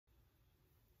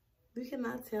You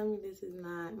cannot tell me this is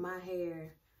not my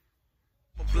hair.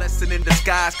 A blessing in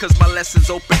disguise, cause my lessons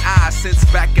open eyes. Since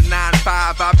back in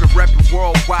 9-5, I've been repping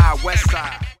worldwide, west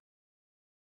side.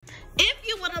 If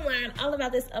you want to learn all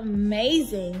about this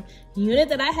amazing unit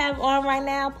that I have on right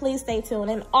now, please stay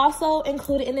tuned. And also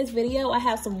included in this video, I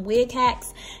have some wig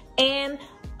hacks and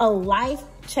a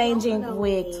life-changing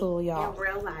wig tool, y'all. In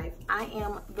real life, I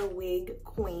am the wig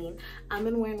queen. I've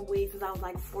been wearing wigs since I was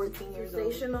like 14 years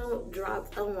old. Sensationnel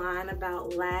dropped a line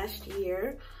about last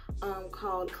year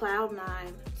called Cloud 9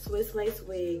 Swiss Lace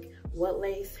Wig, What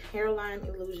Lace Hairline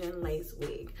Illusion Lace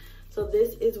Wig. So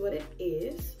this is what it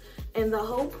is. And the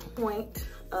whole point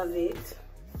of it,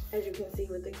 as you can see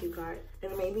with the cue card,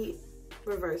 and maybe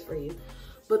reverse for you,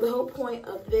 but the whole point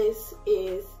of this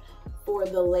is for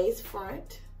the lace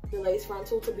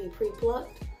frontal to be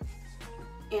pre-plucked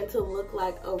and to look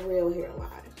like a real hairline.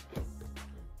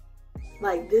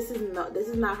 Like this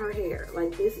is not her hair.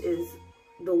 Like this is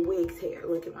the wig's hair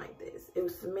looking like this. It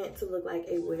was meant to look like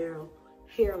a real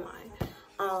hairline.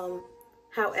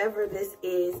 However, this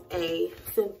is a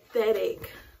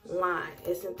synthetic line.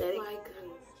 It's synthetic, like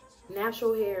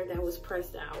natural hair that was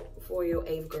pressed out for your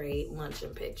 8th grade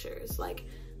luncheon pictures. Like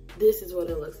this is what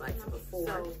it looks like before.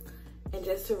 So, and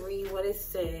just to read what it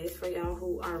says for y'all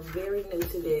who are very new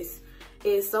to this,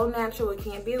 it's so natural it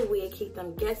can't be a wig. Keep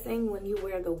them guessing when you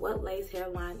wear the What Lace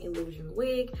Hairline Illusion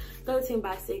Wig. 13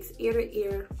 by 6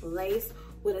 ear-to-ear lace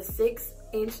with a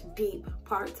 6-inch deep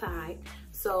part tie.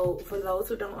 So for those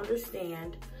who don't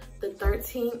understand, the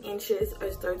 13 inches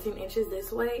is 13 inches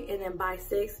this way, and then by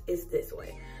 6 is this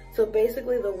way. So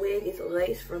basically the wig is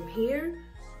laced from here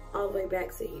all the way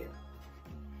back to here.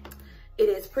 It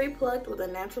is pre-plucked with a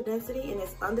natural density and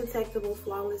it's undetectable,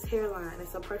 flawless hairline.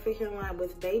 It's a perfect hairline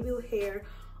with baby hair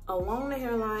along the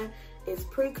hairline. It's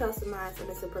pre-customized and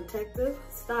it's a protective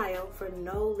style for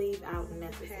no leave out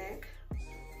necessary.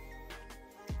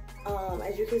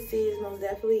 As you can see, it's most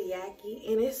definitely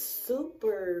yucky and it's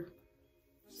super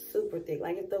thick.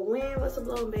 Like if the wind was to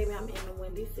blow, baby, I'm in the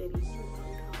windy city.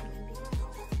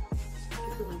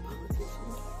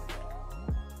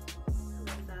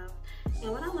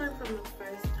 And what I learned from the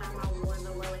first time I wore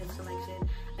the What Lace collection,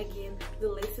 again, the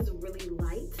lace is really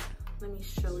light. Let me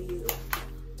show you.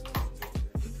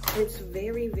 It's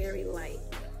very, very light.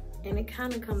 And it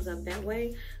kind of comes up that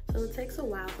way. So it takes a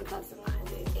while to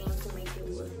customize it and to make it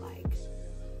look like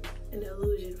an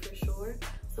illusion for sure.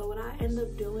 So what I end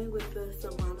up doing with the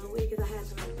Solano wig is I had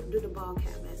to do the ball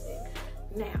cap method.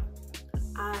 Now,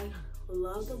 I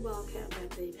love the ball cap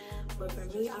method, but for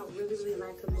me, I really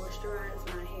like to moisturize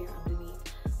my hair underneath.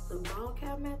 The ball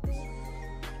cap method,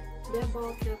 that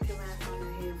ball cap can last on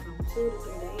your hair from 2 to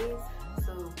 3 days.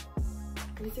 So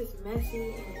it's just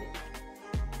messy and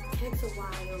it takes a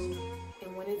while.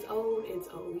 And when it's old, it's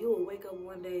old. You will wake up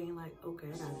one day and like, okay,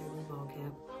 I gotta take this ball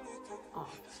cap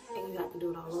off. And you got to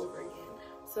do it all over again.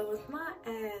 So it's not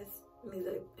as need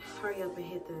to hurry up and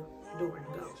hit the door and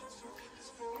go.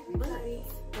 But,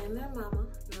 and their mama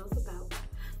knows about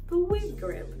the wig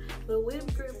grip. The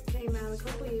wig grip came out a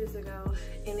couple years ago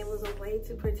and it was a way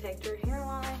to protect your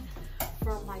hairline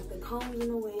from like the combs in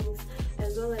the wigs,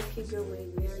 as well as keep your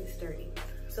wig very sturdy.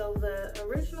 So the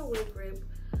original wig grip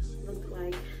looked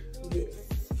like this,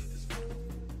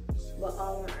 but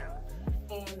all around.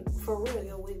 And for real,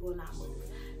 your wig will not move.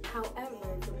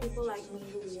 However, for people like me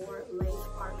who wore lace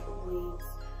partial wigs,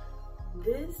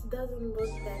 this doesn't look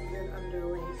that good under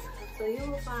lace. So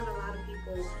you will find a lot of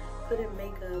people putting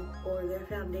makeup or their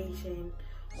foundation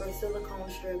or silicone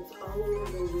strips all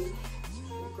over the wig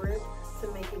grip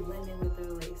to make it blend in with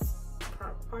their lace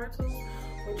particles,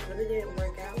 which really didn't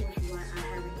work out, which is why I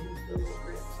haven't used the wig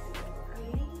grips.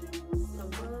 And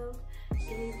above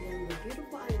gave them the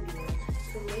beautiful idea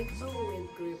to make a wig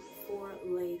grip for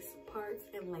lace parts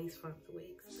and lace front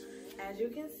wigs. As you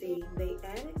can see, they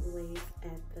added lace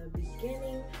at the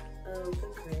beginning of the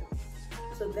grip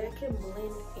so that can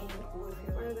blend in with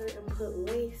your further, and put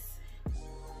lace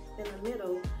in the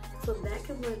middle so that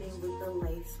can blend in with the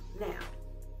lace. Now,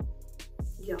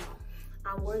 y'all,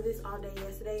 I wore this all day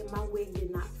yesterday. My wig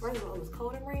did not, first of all, it was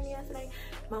cold and rainy yesterday.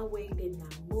 My wig did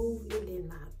not move, it did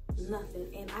not,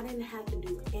 nothing. And I didn't have to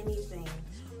do anything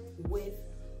with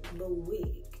the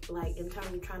wig, like in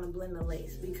terms of trying to blend the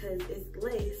lace, because it's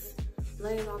lace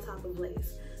laying on top of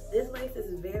lace. This lace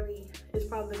is it's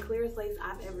probably the clearest lace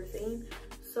I've ever seen.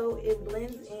 So it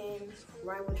blends in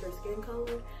right with your skin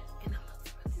color, and it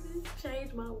looks really good.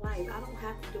 Changed my life. I don't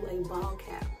have to do a ball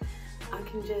cap. I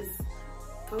can just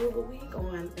throw the wig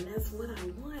on, and that's what I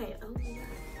want. Oh my God.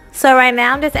 So right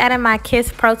now I'm just adding my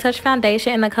Kiss Pro Touch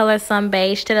foundation in the color Sun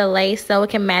Beige to the lace so it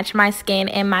can match my skin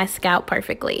and my scalp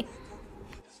perfectly.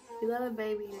 11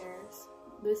 baby hairs.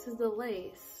 This is the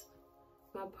lace.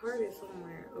 My part is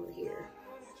somewhere over here.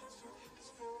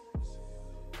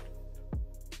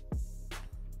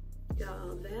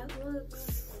 Y'all, that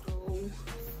looks so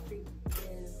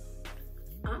freaking...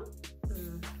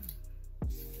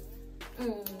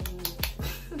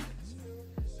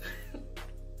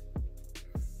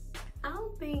 I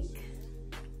don't think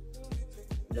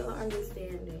y'all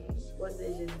understanding what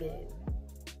this just did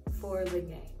for the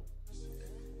game.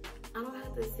 I don't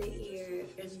have to sit here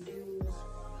and do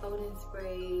holding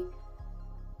spray,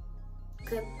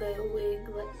 cut the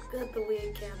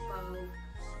wig cap off.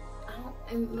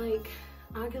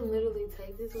 I can literally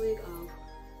take this wig off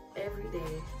every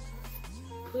day,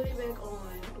 put it back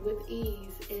on with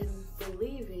ease, and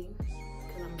believing,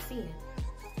 because I'm seeing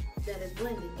that it's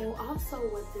blended. And also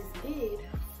what this did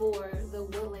for the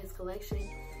Will Lace collection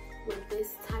with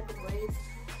this type of lace,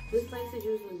 this lace is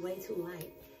usually way too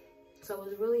light. So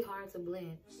it's really hard to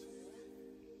blend.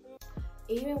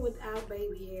 Even without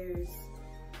baby hairs,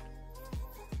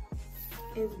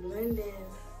 it's blending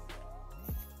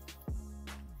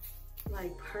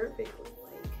like perfectly.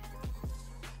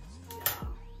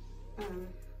 Like,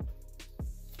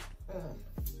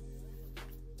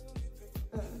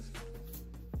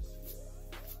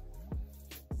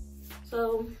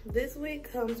 So this wig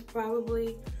comes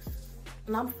probably,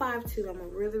 and I'm 5'2", I'm a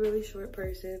really, really short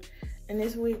person. And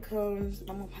this wig comes,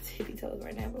 I'm on my tippy toes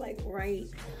right now, but like right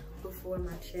before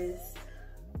my chest.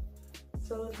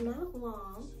 So it's not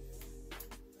long.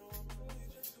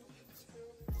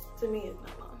 To me, it's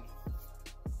not long.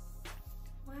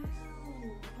 Wow, I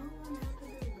don't have to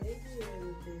do baby hair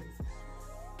with this.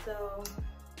 So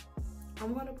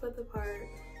I'm gonna put the part,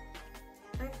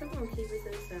 actually I'm gonna keep it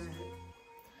to the side.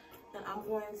 And I'm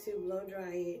going to blow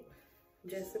dry it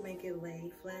just to make it lay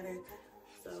flatter.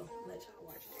 So let y'all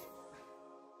watch that.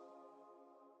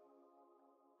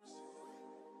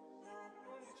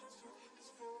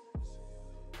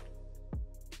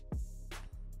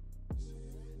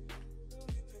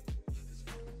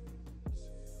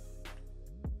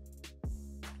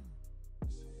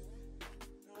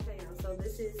 Okay, y'all, so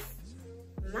this is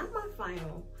not my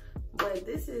final, but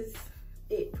this is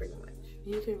it pretty much.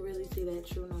 You can really see that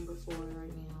true number 4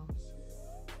 right now.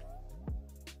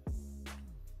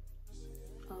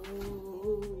 Oh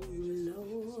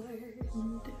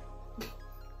Lord,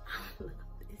 I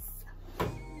love this so much.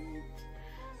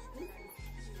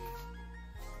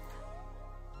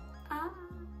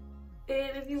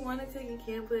 And if you wanted to, you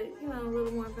can put, you know, a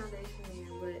little more foundation in,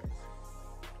 but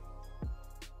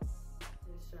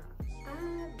this shot. I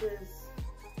just,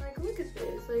 like, look at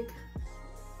this, like.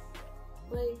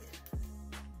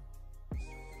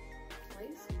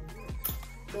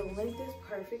 The length is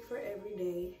perfect for every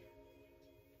day.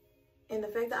 And the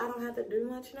fact that I don't have to do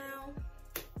much now.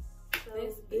 So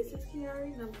this is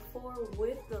Kiyari number 4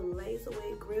 with the lace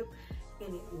wig grip,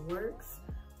 and it works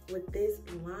with this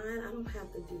line. I don't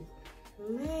have to do,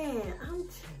 man,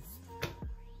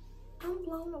 I'm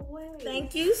blown away.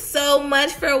 Thank you so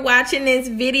much for watching this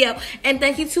video, and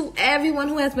thank you to everyone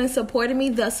who has been supporting me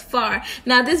thus far.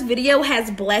 Now, this video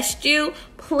has blessed you.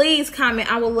 Please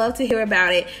comment. I would love to hear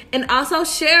about it, and also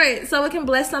share it so it can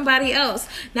bless somebody else.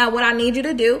 Now, what I need you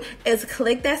to do is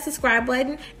click that subscribe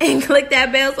button and click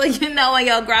that bell so you know when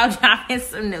your girl dropping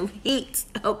some new heat,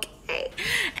 okay?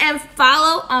 And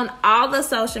follow on all the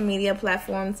social media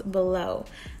platforms below.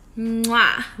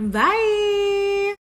 Mwah. Bye.